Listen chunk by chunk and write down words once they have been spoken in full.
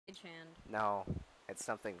stagehand. No, it's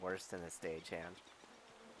something worse than a stagehand.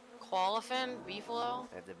 Qualifin? Beefalo?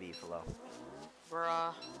 It's a beefalo.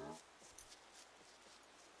 Bruh.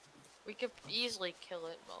 We could easily kill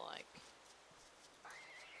it, but like...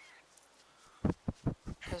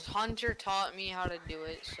 Because Hunter taught me how to do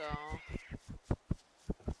it, so...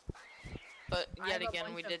 But yet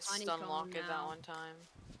again, we did stunlock it that one time.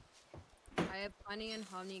 I have honey and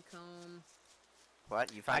honeycomb.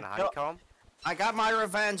 What? You found a honeycomb? I got my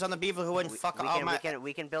revenge on the beaver who wouldn't fuck all my.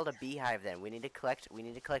 We can build a beehive then. We need to collect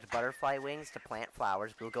butterfly wings to plant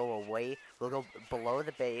flowers. We'll go below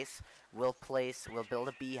the base. We'll build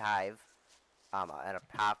a beehive, at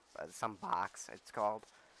a some box it's called,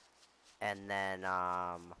 and then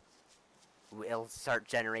it'll start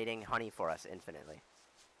generating honey for us infinitely.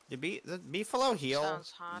 The beefalo heal?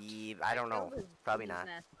 Sounds hot. I don't know. Probably not.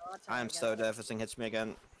 I'm so dead if this thing hits me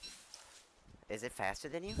again. Is it faster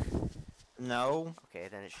than you? No. Okay,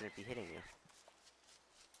 then it shouldn't be hitting you.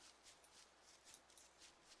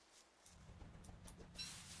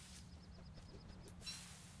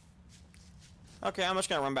 Okay, I'm just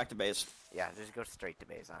gonna run back to base. Yeah, just go straight to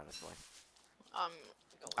base, honestly.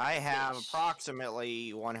 I have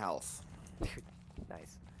approximately 1 health.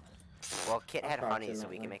 Nice. Well, Kit had honey, so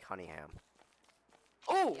we can make honey ham.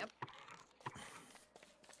 Oh! Yep.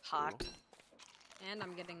 Hot. And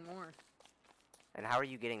I'm getting more. And how are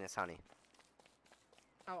you getting this honey?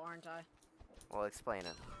 Oh, aren't I? Well, explain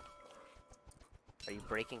it. Are you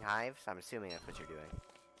breaking hives? I'm assuming that's what you're doing.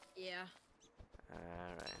 Yeah.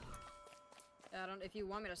 Alright. I don't. If you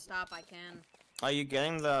want me to stop, I can. Are you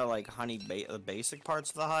getting the like the basic parts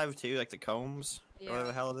of the hive too, like the combs, Yeah. or whatever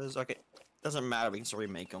the hell it is? Okay, doesn't matter. We can still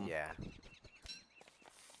remake them. Yeah.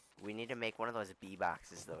 We need to make one of those bee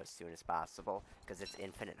boxes though as soon as possible, because it's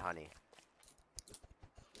infinite honey.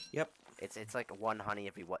 Yep. It's like 1 honey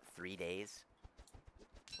every 3 days.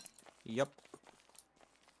 Yep.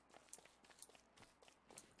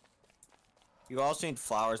 You also need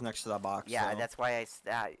flowers next to that box. Yeah, so. that's why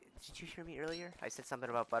did you hear me earlier? I said something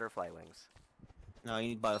about butterfly wings. No, you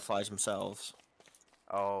need butterflies themselves.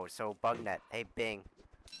 Oh, so Bugnet. Hey, Bing.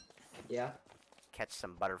 Yeah. Catch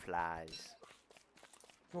some butterflies.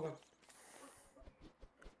 Okay.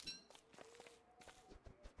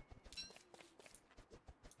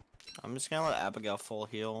 I'm just gonna let Abigail full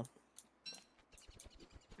heal.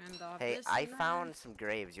 And Hey, this I and found some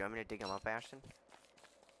graves. You want me to dig them up, Ashton?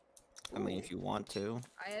 I mean, if you want to.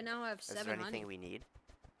 I now have Is 7 there anything honey. we need?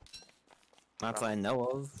 Not that I know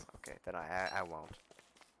of. Okay, then I won't.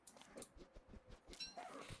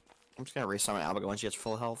 I'm just gonna resummon Abigail when she gets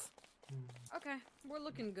full health. Okay, we're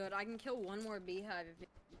looking good. I can kill 1 more beehive if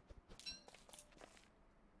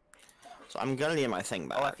So I'm gonna need my thing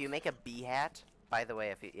back. Oh, if you make a bee hat, by the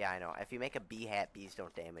way, yeah, I know. If you make a bee hat, bees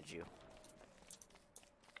don't damage you.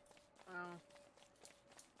 Oh.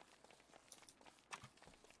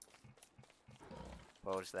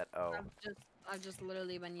 What was that? Oh. I've just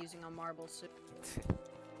literally been using a marble suit.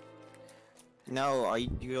 No,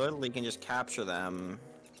 you literally can just capture them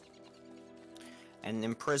and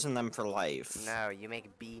imprison them for life. No, you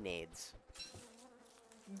make bee nades.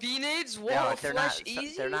 Bee nades? Whoa, No, they're flesh not.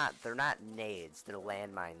 easy? They're not nades. They're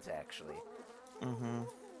landmines actually. Mm-hmm.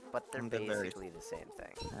 But they're And they're basically the same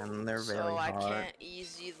thing. And they're very So I hard. can't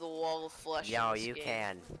easy the wall of flesh. No, in this you game.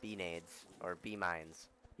 can bee nades or bee mines.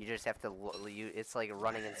 You just have to. It's like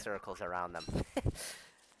running in circles around them.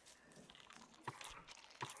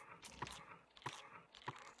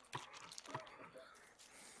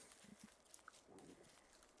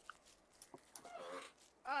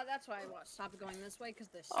 Oh, that's why I stopped going this way, because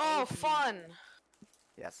this. Oh, fun!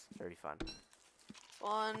 Yes, very fun.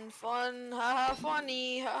 Fun, haha,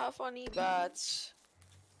 funny bats.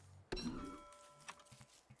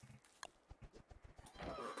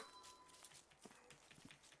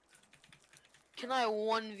 Can I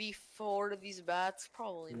 1v4 to these bats?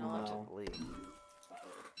 Probably not. No.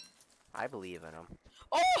 I believe in them.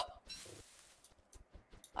 Oh!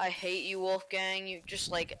 I hate you, Wolfgang. You just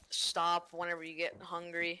like stop whenever you get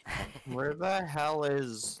hungry. Where the hell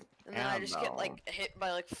is And then I just get like hit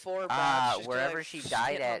by like 4 bats. just to, Wherever like, she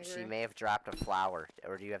died get at, she hungry. may have dropped a flower.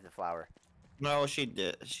 Or do you have the flower? No, she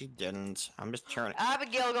did. She didn't. I'm just turning.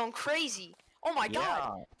 Abigail going crazy. Oh my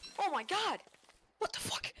god. Yeah. Oh my god. What the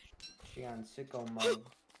fuck? She on sicko mode.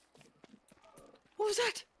 What was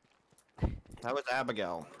that? That was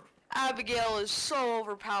Abigail. Abigail is so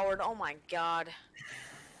overpowered. Oh my god.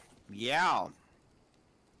 Yeah.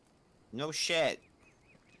 No shit.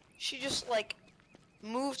 She just like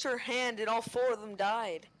moved her hand and all 4 of them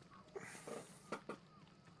died.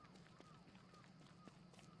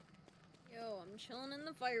 Yo, I'm chilling in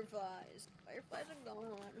the fireflies. Fireflies are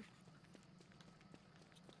gone.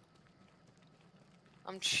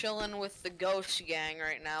 I'm chilling with the ghost gang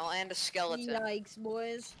right now and a skeleton. Yikes,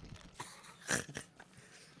 boys.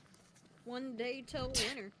 One day till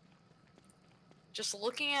winter. Just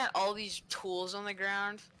looking at all these tools on the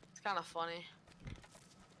ground, it's kind of funny.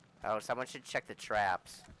 Oh, someone should check the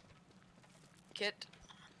traps. Kit,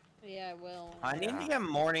 Yeah, I will. I need Yeah. to get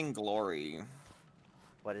Morning Glory.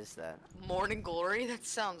 What is that? Morning Glory? That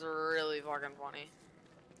sounds really fucking funny.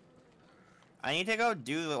 I need to go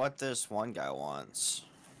do what this one guy wants.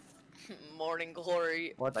 Morning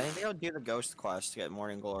Glory. What? I need to go do the ghost quest to get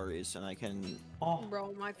Morning Glories, and I can. Oh,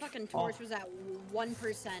 Bro, my fucking torch was at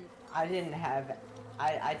 1%. I didn't have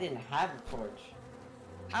a torch.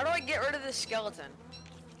 How do I get rid of this skeleton?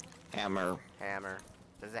 Hammer. Hammer.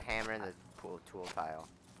 There's a hammer in the tool pile.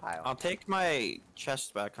 I'll take my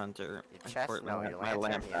chest back, Hunter. Your chest? Put No, my, your my lantern,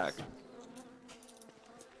 lamp back. yes.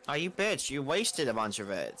 Oh, you bitch! You wasted a bunch of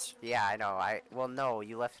it. Yeah, I know. Well, no,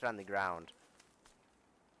 you left it on the ground.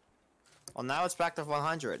 Well, now it's back to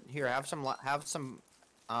 100. Here, have some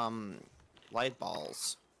light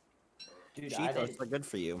balls. Dude, I Cheetos didn't. are good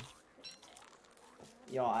for you.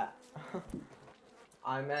 Yo,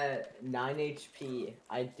 I'm at 9 HP.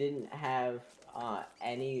 I didn't have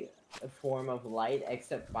any form of light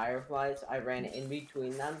except fireflies. I ran in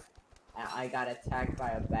between them, and I got attacked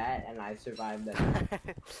by a bat, and I survived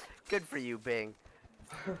the Good for you, Bing.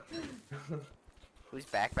 Whose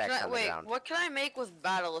backpack's Can I, on the wait, ground? what can I make with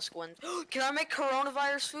Basilisk wings? Can I make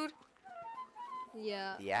coronavirus food?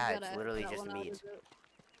 Yeah. Yeah, I it's gotta literally edit that just one out meat. of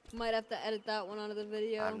the- Might have to edit that one out of the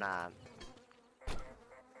video. I'm not.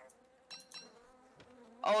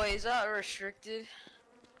 Oh, wait, is that restricted?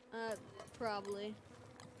 Probably.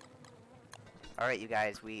 All right, you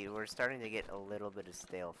guys, we're starting to get a little bit of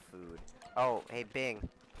stale food. Oh, hey, Bing.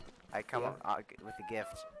 I come Yeah? up with a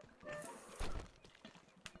gift.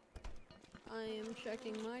 I am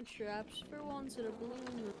checking my traps for once in a blue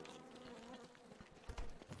moon.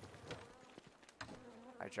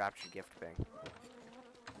 I dropped your gift, Bing.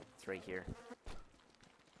 It's right here.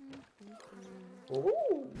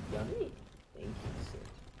 Ooh, yummy. Thank you, sir.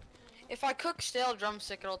 If I cook stale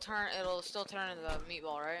drumstick, it'll still turn into a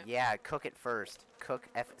meatball, right? Yeah, cook it first. Cook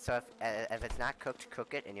if it's not cooked,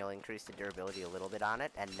 cook it, and you'll increase the durability a little bit on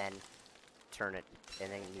it, and then turn it,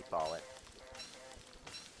 and then meatball it.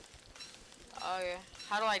 Okay.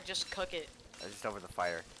 How do I just cook it? Just over the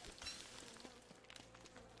fire.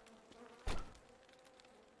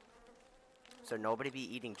 So nobody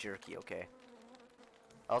be eating jerky, okay?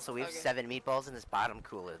 Also, we have Okay. 7 meatballs in this bottom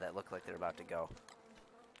cooler that look like they're about to go.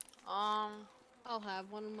 I'll have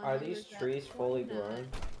one of my. Are these hunters at trees fully 29. grown?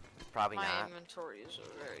 Probably My not. inventory is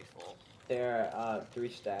very full. They're 3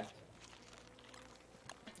 stacked.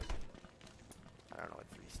 I don't know what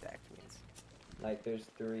 3 stacked means. Like there's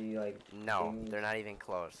 3 like. No, things. they're not even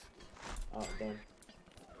close. Oh damn.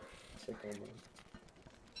 Sicko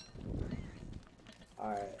mode.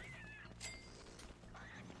 Alright.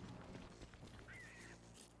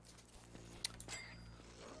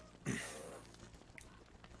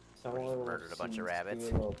 Someone just will murdered a bunch of see rabbits.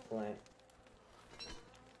 a little plant.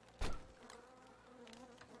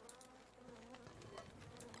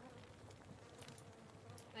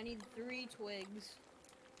 I need 3 twigs.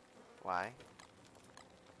 Why?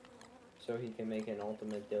 So he can make an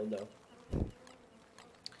ultimate dildo.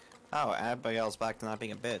 Oh, Abigail's back to not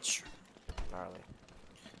being a bitch. Gnarly.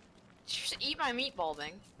 Just eat my meatball,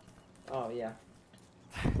 Bing. Oh yeah.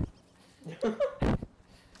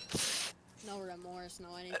 No remorse,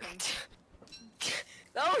 no anything.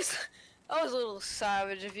 that was a little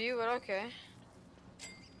savage of you, but okay.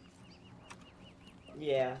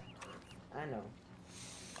 Yeah. I know.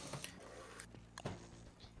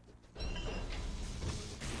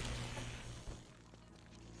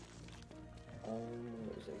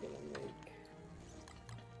 What was I gonna make?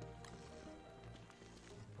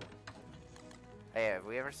 Hey, have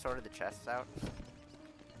we ever sorted the chests out?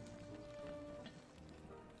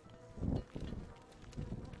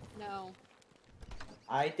 No.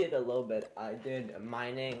 I did a little bit. I did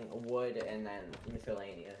mining, wood, and then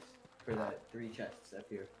miscellaneous for the 3 chests up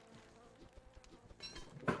here.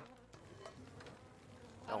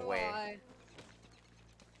 How No do way.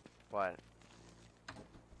 What?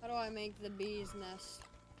 How do I make the bee's nest?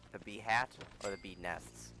 The bee hat or the bee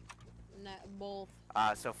nests? Both.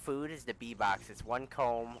 So food is the bee box. It's 1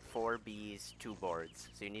 comb, 4 bees, 2 boards.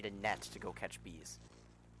 So you need a net to go catch bees.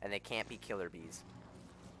 And they can't be killer bees.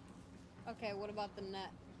 Okay, what about the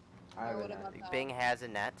net? I have Or a what net. about the... Bing has a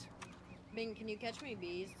net. Bing, can you catch me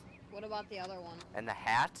bees? What about the other one? And the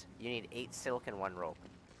hat, you need 8 silk and 1 rope.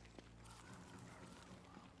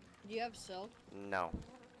 Do you have silk? No.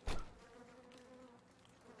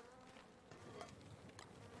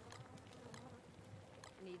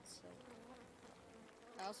 I need silk.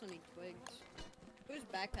 I also need twigs. Whose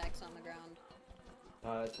backpack's on the ground?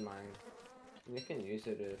 It's mine. You can use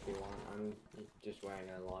it if you want. I'm just wearing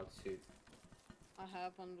a log suit. I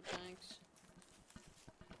have one, but thanks.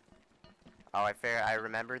 Oh, I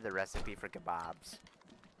remembered the recipe for kebabs.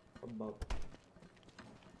 Above.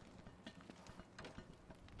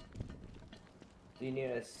 Do you need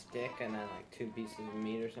a stick and then like 2 pieces of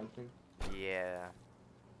meat or something? Yeah.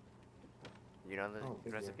 You know the Oh,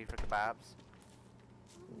 good recipe for kebabs?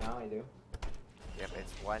 Now I do. Yep,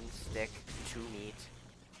 it's 1 stick, 2 meat.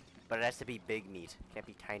 But it has to be big meat. Can't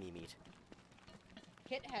be tiny meat.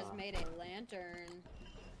 Kit has made a lantern.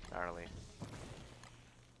 Gnarly.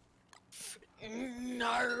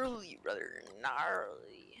 Gnarly, brother,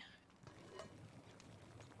 gnarly.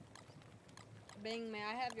 Bing, may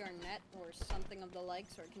I have your net or something of the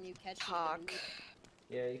likes, or can you catch me Talk. with a net?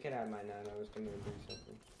 Yeah, you can have my net. I was gonna do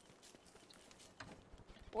something.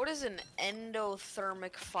 What is an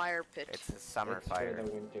endothermic fire pit? It's a summer It's fire. for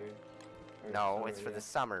the winter. Or No, summer, it's for yeah. the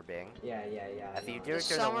summer, Bing. Yeah. If you I do know. it The during the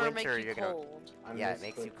summer make winter, you you're gonna. cold. I Yeah, it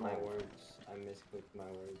makes you misclicked my cold. words. I misclicked my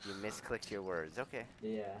words. You misclicked your words. Okay.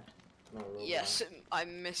 Yeah. I'm a robot. Yes, I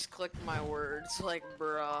misclicked my words, like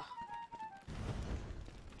bruh.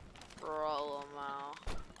 Bruh,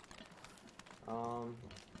 Lamau.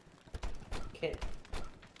 Kit.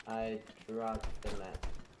 I dropped the net.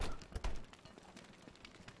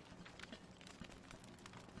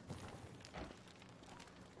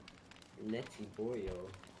 Netty boyo.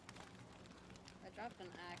 I dropped an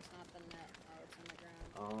axe, not the net. Oh, it's on the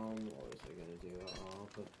ground. What was I gonna do? I'll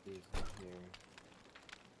put these in here.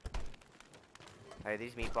 Hey,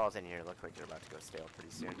 these meatballs in here look like they're about to go stale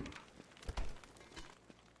pretty soon.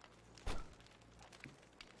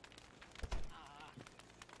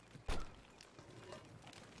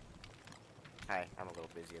 Hi, I'm a little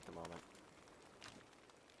busy at the moment.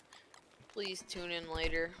 Please tune in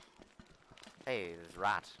later. Hey, there's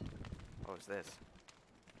rat. What was this?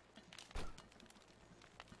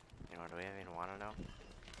 You know, do we even want to know?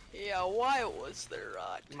 Yeah, why was there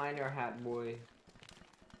rot? Miner hat boy.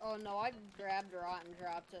 Oh no, I grabbed rot and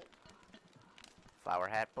dropped it. Flower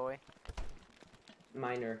hat boy?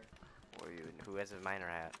 Miner. Who has a miner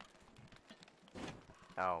hat?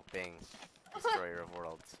 Oh, Bing. Destroyer of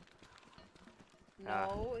worlds.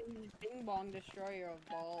 No, he's Bing Bong, destroyer of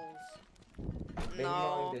balls. Bing No.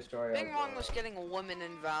 Bong destroyer. Bing of Bong was worlds. getting a woman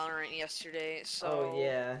in Valorant yesterday, so... Oh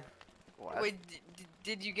yeah. What? Wait,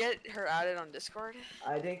 did you get her added on Discord?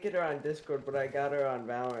 I didn't get her on Discord, but I got her on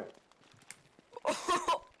Valorant.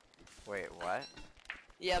 Wait, what?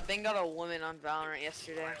 Yeah, Bing got a woman on Valorant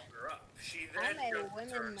yesterday. I'm a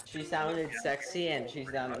women. She sounded sexy and she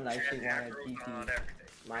sounded like she wanted PT.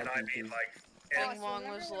 My PT. Oh, Bing so Bong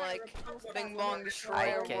remember was when I like, reposted that Bing one Bong of destroyer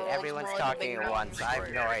the- Okay, worlds, everyone's more like talking Bing at Bong once. I have no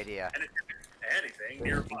destroyer. idea. Anything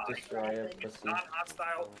nearby. Destroyer pussy.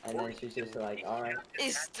 Non-hostile. And then she's just like, alright.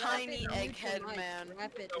 Is tiny Rapid mute your egghead mic. man.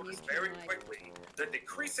 Rapid mute Notice your very mic. quickly the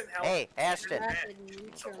decrease in health. Hey, Ashton. Rapid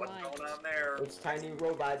mute So your what's mic. going on there? It's tiny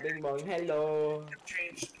robot Bing Bong. Hello.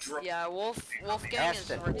 Changed Yeah, Wolfgang is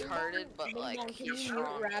Ashton. retarded, but Bing like Bong, can he's you mute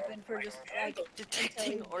strong. Rapid for just like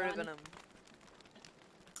Detecting until he's done? Orvenom.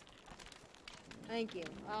 Thank you.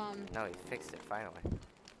 No, he fixed it finally.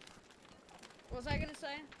 What was I gonna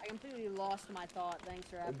say? I completely lost my thought. Thanks,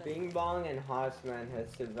 Rapid. Bing Bong and Hossman has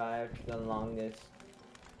survived the longest.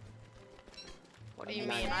 What do you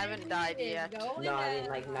Nice. mean? I haven't died yet. Going No, I mean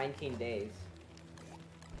down. like 19 days.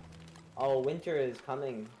 Oh, winter is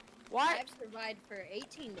coming. Why? I've survived for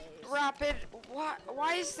 18 days. Rapid,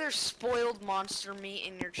 why is there spoiled monster meat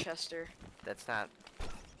in your Chester? That's not...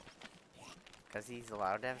 Because he's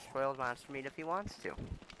allowed to have spoiled monster meat if he wants to.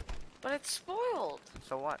 But it's spoiled.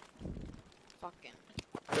 So what? Fucking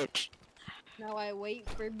bitch. Now I wait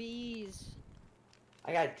for bees.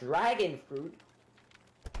 I got dragon fruit.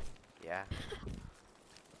 Yeah.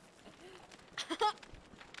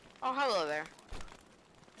 Oh, hello there.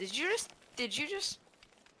 Did you just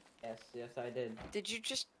Yes, I did.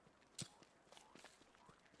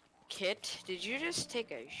 Kit, did you just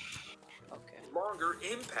take a okay. Longer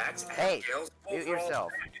impacts Hey, Abigail's mute overall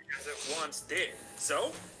yourself. damage as it once did.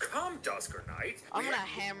 So, come Dusker Knight. I'm we gonna have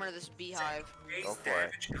hammer this beehive. base Go for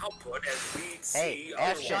it. damage output as we'd Hey, see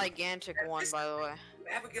Ashton. otherwise. Gigantic one, by the way.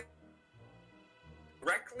 Abigail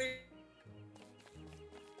directly.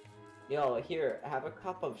 Yo, here, have a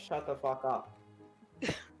cup of shut the fuck up.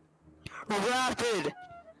 Rapid!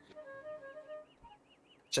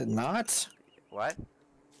 Should not? What?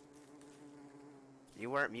 You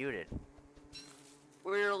weren't muted.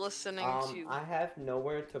 We're listening to I have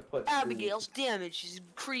nowhere to put food. Abigail's damage is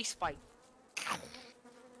increased by.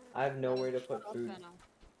 I have nowhere to put Oh, food.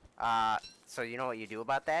 no. So you know what you do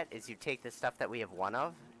about that is you take the stuff that we have one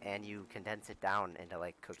of and you condense it down into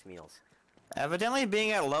like cooked meals. Evidently,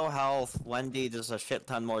 being at low health, Wendy does a shit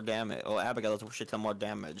ton more damage. Oh, Abigail does a shit ton more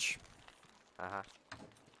damage. Uh-huh.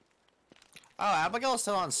 Oh, Abigail's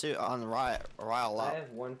still on Rile I up. have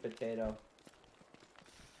one potato.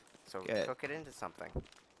 So Good. cook it into something.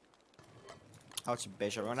 Oh, it's a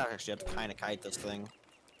bishop. We're not actually have to kind of kite this thing.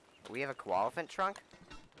 We have a koalefant trunk?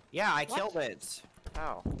 Yeah, I What? killed it.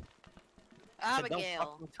 Oh. I said, don't Abigail.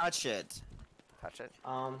 fucking touch it. Touch it.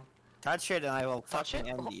 Touch it and I will Touch fucking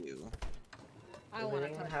it? end you. I Does want to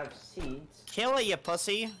anyone touch. have seeds? Kill it, you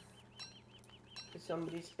pussy. Could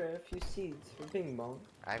somebody spare a few seeds for Bing Bong?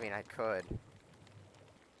 I mean, I could.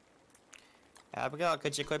 Abigail,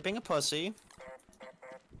 could you quit being a pussy?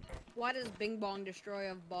 Why does Bing Bong Destroyer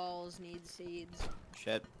of Balls need seeds?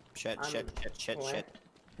 Shit, shit, I'm shit, shit, shit, plant- shit.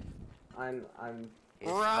 I'm His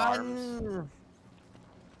farms. Run!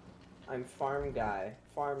 I'm farm guy.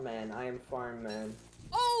 Farm man. I am farm man.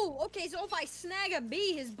 Oh, okay, so if I snag a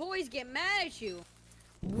bee, his boys get mad at you.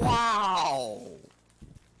 Wow!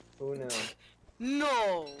 Who knew?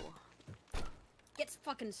 No. Gets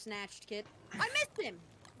fucking snatched, kid. I missed him.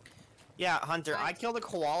 Yeah, Hunter, I Nice. killed a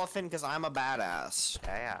koalefant because I'm a badass.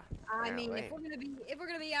 Yeah. I mean, Apparently. if we're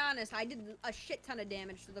gonna be honest, I did a shit ton of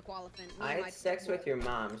damage to the Qualiphant. Me I and my had sex boy. with your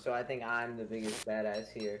mom, so I think I'm the biggest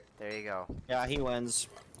badass here. There you go. Yeah, he wins.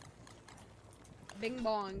 Bing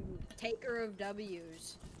Bong, taker of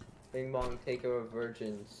W's. Bing Bong, taker of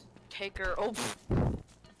virgins. Take her. Oh.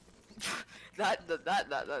 that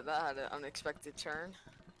had an unexpected turn.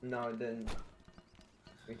 No, it didn't.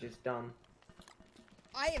 You're just dumb.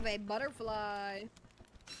 I have a butterfly.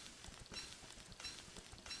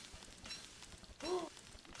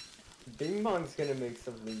 Bing Bong's gonna make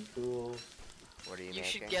something cool. What are you, You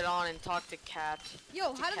making? should get on and talk to Cat.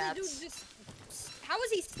 Yo, how did the dude cats. just? How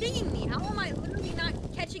is he stinging me? How am I literally not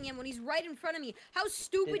catching him when he's right in front of me? How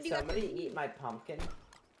stupid Did do you have to somebody be? eat my pumpkin?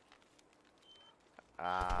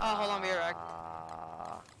 hold on, be right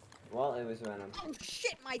Well, it was Venom. Oh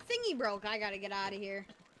shit, my thingy broke. I gotta get out of here.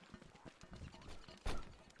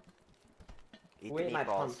 Eat Who the ate my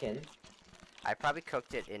meatballs. pumpkin? I probably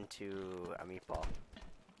cooked it into a meatball.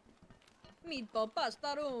 Meatball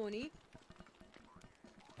pastaroni.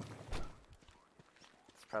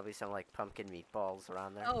 It's probably some like pumpkin meatballs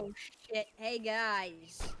around there. Oh shit. Hey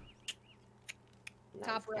guys. Nice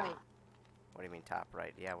Top right. guy. What do you mean top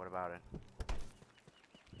right? Yeah, what about it?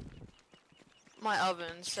 My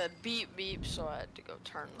oven said beep beep, so I had to go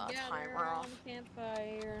turn the Gather timer around off. the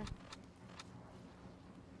campfire.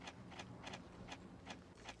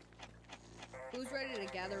 Who's ready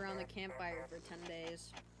to gather around the campfire for 10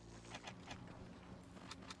 days?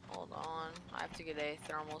 Hold on, I have to get a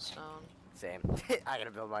thermal stone. Same. I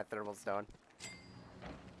gotta build my thermal stone.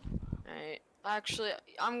 Right. Actually,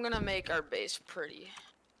 I'm gonna make our base pretty.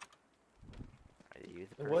 Are you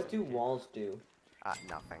the What person do who- walls do?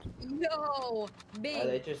 Nothing. Yo! Are Big!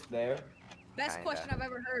 they just there? Best Kinda. question I've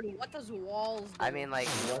ever heard. What does walls do? I mean, like,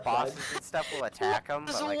 What bosses does- and stuff will attack them, What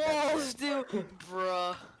but does like, that's walls it. do,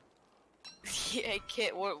 bruh? Yeah,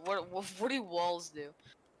 Kit, what do walls do?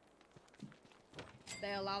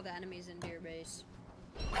 They allow the enemies into your base.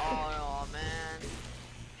 Oh no, man.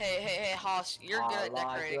 Hey, Haas, you're good at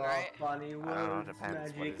decorating, right? Funny I don't know, words, depends.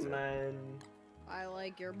 What magic is it? man. I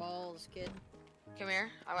like your balls, kid. Come here.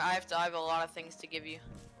 I have a lot of things to give you.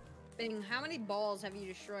 Bing, how many balls have you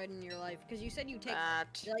destroyed in your life? Because you said you take,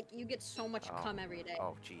 That. like, you get so much Oh. cum every day.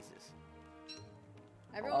 Oh, Jesus.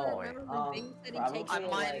 Everyone Oh, remember when Bing said he takes I'm probably,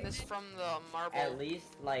 balls mining every this day? from the marble. At least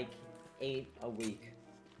like 8 a week.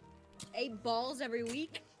 8 balls every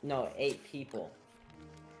week? No, 8 people.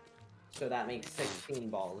 So that makes 16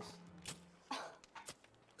 balls.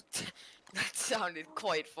 That sounded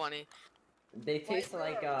quite funny. They taste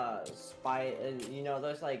like you know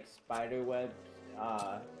those like spider web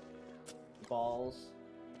balls.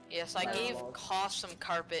 Yes, I Marble gave balls. Haas some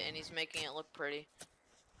carpet and he's making it look pretty.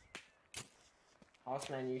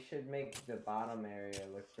 Hossman, you should make the bottom area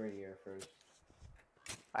look prettier first.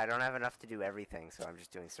 I don't have enough to do everything, so I'm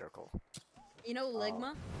just doing circle. You know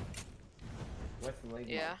Ligma? What's Ligma?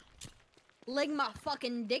 Yeah. Ligma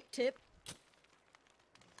fucking dick tip.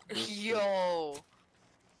 Yo.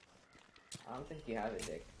 I don't think you have a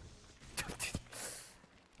dick.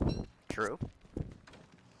 True.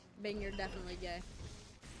 Bing, you're definitely gay.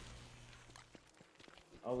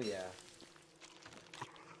 Oh yeah.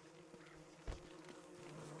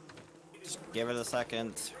 Just give it a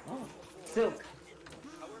second. Silk.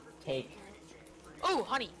 Take. Oh, Oh,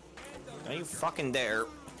 honey. Are you fucking dare?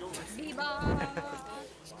 Bebop.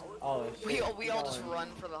 Oh We shit. all just run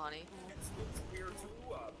for the honey.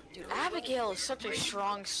 Dude, Abigail is such a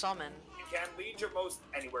strong summon. You can lead your most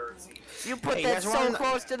anywhere it seems. You put Hey, that guys so wanna-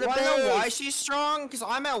 close to the Wanna know why base. she's strong? Cause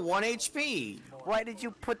I'm at 1 HP. Why did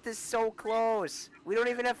you put this so close? We don't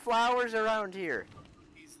even have flowers around here.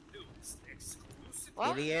 These news exclusive.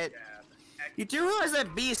 What? Idiot. Yeah, You do realize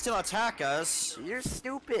that bees still attack us? You're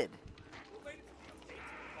stupid.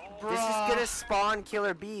 This is Bruh. gonna spawn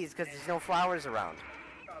killer bees because there's no flowers around.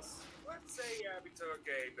 Let's say Abby took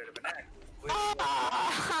a bit of an act.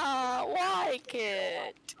 Ah, why,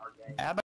 kid? Our game. Ab